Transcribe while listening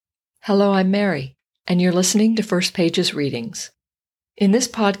Hello, I'm Mary, and you're listening to First Pages Readings. In this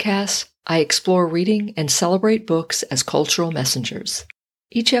podcast, I explore reading and celebrate books as cultural messengers.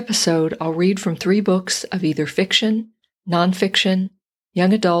 Each episode, I'll read from 3 books of either fiction, nonfiction,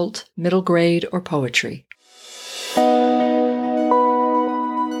 young adult, middle grade, or poetry.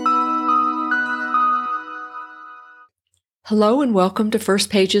 Hello and welcome to First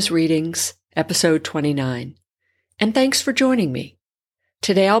Pages Readings, episode 29. And thanks for joining me.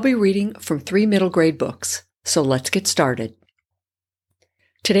 Today I'll be reading from 3 middle grade books, so let's get started.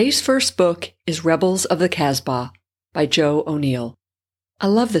 Today's first book is Rebels of the Casbah by Jo O'Neill. I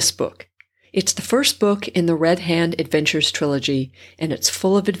love this book. It's the first book in the Red Hand Adventures trilogy, and it's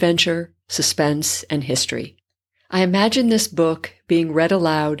full of adventure, suspense, and history. I imagine this book being read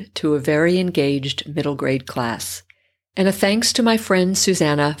aloud to a very engaged middle grade class. And a thanks to my friend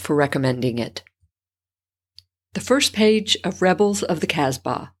Susanna for recommending it. The first page of Rebels of the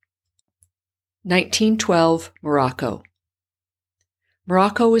Casbah. 1912, Morocco.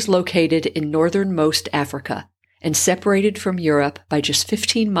 Morocco is located in northernmost Africa and separated from Europe by just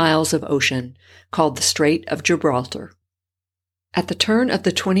 15 miles of ocean called the Strait of Gibraltar. At the turn of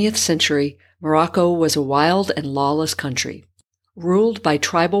the 20th century, Morocco was a wild and lawless country, ruled by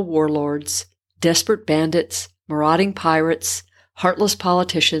tribal warlords, desperate bandits, marauding pirates, heartless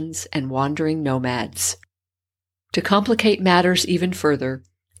politicians, and wandering nomads. To complicate matters even further,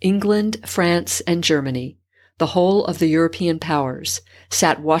 England, France, and Germany, the whole of the European powers,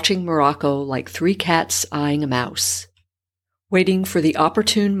 sat watching Morocco like 3 cats eyeing a mouse, waiting for the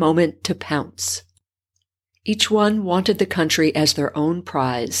opportune moment to pounce. Each one wanted the country as their own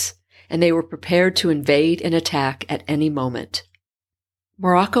prize, and they were prepared to invade and attack at any moment.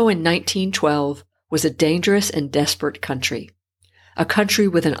 Morocco in 1912 was a dangerous and desperate country, a country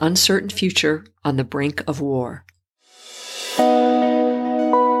with an uncertain future on the brink of war.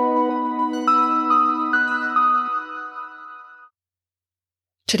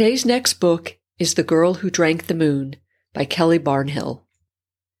 Today's next book is The Girl Who Drank the Moon by Kelly Barnhill.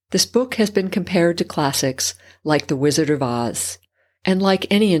 This book has been compared to classics like The Wizard of Oz, and like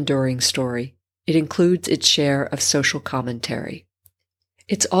any enduring story, it includes its share of social commentary.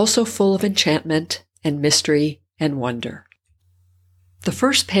 It's also full of enchantment and mystery and wonder. The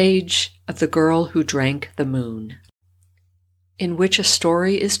first page of The Girl Who Drank the Moon, in which a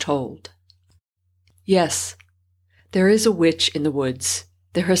story is told. Yes, there is a witch in the woods.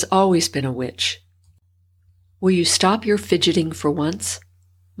 There has always been a witch. Will you stop your fidgeting for once?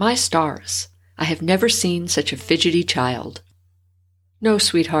 My stars, I have never seen such a fidgety child. No,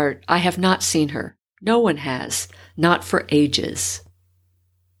 sweetheart, I have not seen her. No one has, not for ages.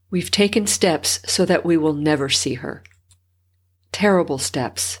 We've taken steps so that we will never see her. Terrible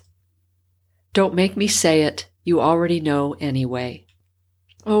steps. Don't make me say it, you already know anyway.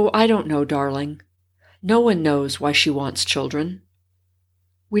 Oh, I don't know, darling. No one knows why she wants children.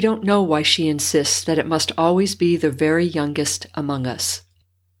 We don't know why she insists that it must always be the very youngest among us.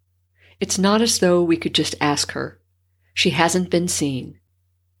 It's not as though we could just ask her. She hasn't been seen.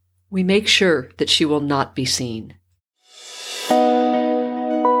 We make sure that she will not be seen.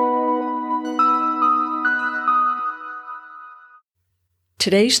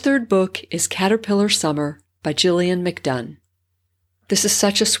 Today's third book is Caterpillar Summer by Gillian McDunn. This is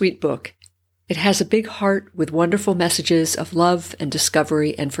such a sweet book. It has a big heart with wonderful messages of love and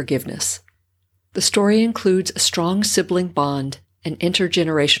discovery and forgiveness. The story includes a strong sibling bond and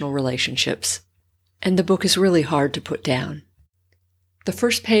intergenerational relationships, and the book is really hard to put down. The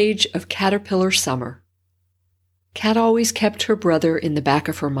first page of Caterpillar Summer. Cat always kept her brother in the back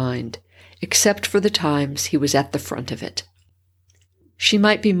of her mind, except for the times he was at the front of it. She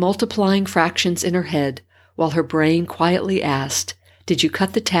might be multiplying fractions in her head while her brain quietly asked, "Did you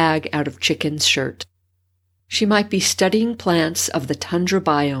cut the tag out of Chicken's shirt?" She might be studying plants of the tundra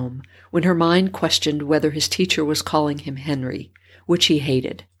biome when her mind questioned whether his teacher was calling him Henry, which he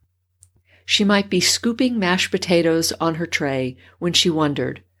hated. She might be scooping mashed potatoes on her tray when she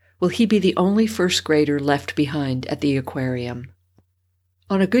wondered, will he be the only first grader left behind at the aquarium?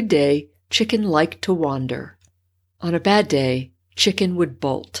 On a good day, Chicken liked to wander. On a bad day, Chicken would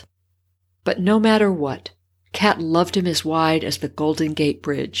bolt. But no matter what, Cat loved him as wide as the Golden Gate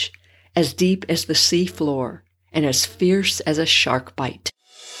Bridge, as deep as the sea floor, and as fierce as a shark bite.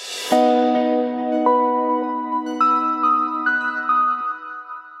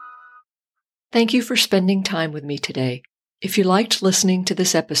 Thank you for spending time with me today. If you liked listening to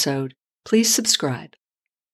this episode, please subscribe.